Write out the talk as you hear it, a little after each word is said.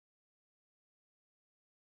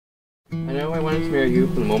I know I wanted to marry you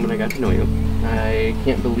from the moment I got to know you. I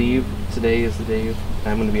can't believe today is the day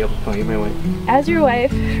I'm going to be able to call you my wife. As your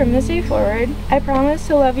wife, from this day forward, I promise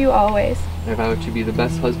to love you always. I vow to be the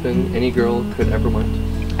best husband any girl could ever want.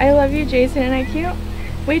 I love you, Jason, and I can't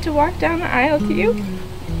wait to walk down the aisle to you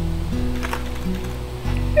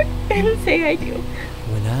and say I do.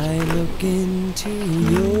 When I look into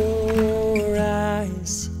your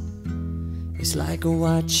eyes, it's like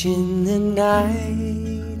watching the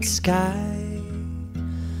night sky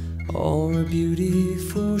or a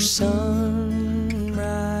beautiful sunrise.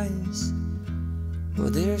 Well,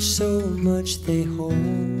 there's so much they hold,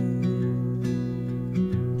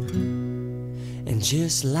 and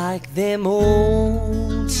just like them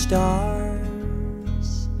old stars,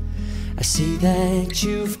 I see that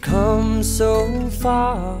you've come so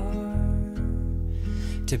far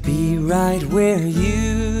to be right where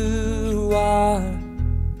you are.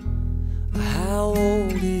 How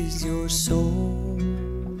old is your soul?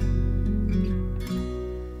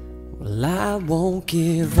 Well, I won't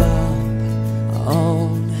give up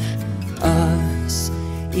on us,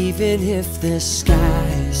 even if the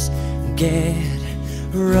skies get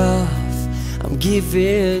rough. I'm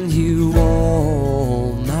giving you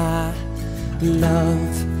all my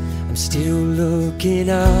love. I'm still looking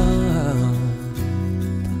up,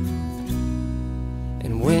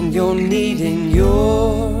 and when you're needing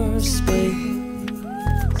your space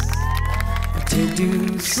to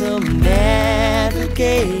do some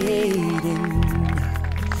navigating,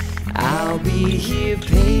 I'll be here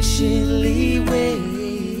patiently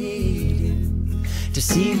waiting to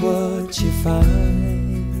see what you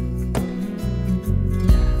find.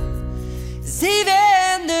 'Cause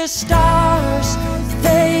even the stars,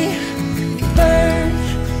 they burn,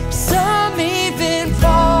 some even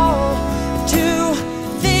fall to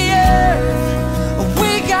the earth.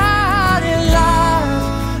 We got a lot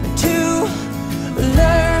to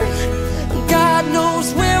learn. God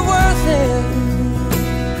knows we're worth it.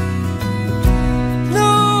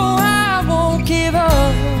 No, I won't give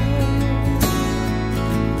up.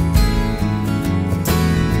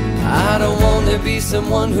 I don't want to be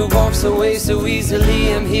someone who walks away so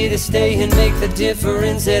easily. I'm here to stay and make the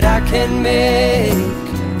difference that I can make.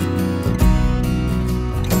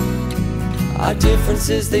 Our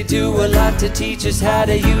differences, they do a lot to teach us how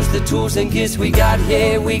to use the tools and gifts we got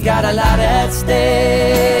here. We got a lot at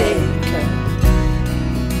stake,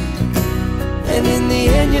 and in the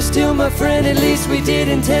end you're still my friend. At least we did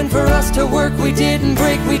intend for us to work. We didn't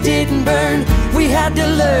break, we didn't burn. We had to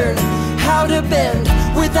learn how to bend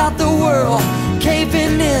without the world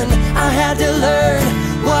caving in. I had to learn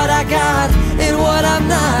what I got and what I'm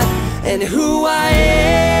not, and who I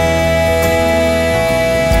am.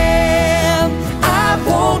 I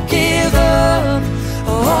won't give up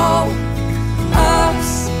on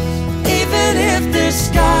us, even if the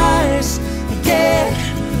skies get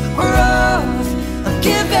rough. I'm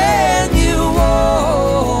giving you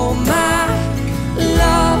all my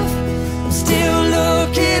love. I'm still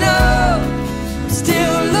looking up,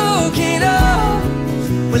 still looking up.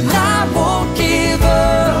 Well, I won't give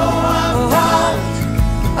up on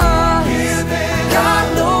us. God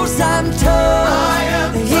knows I'm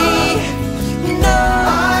tough. He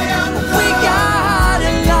knows we got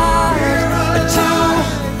a lot to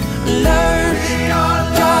learn.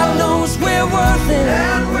 God knows we're worth it.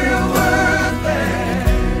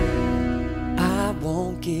 I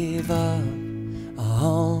won't give up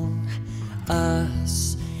on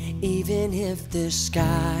us, even if the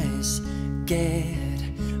skies get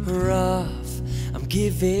rough. I'm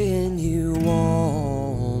giving you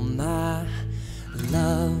all my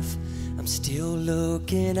love. I'm still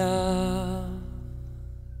looking up.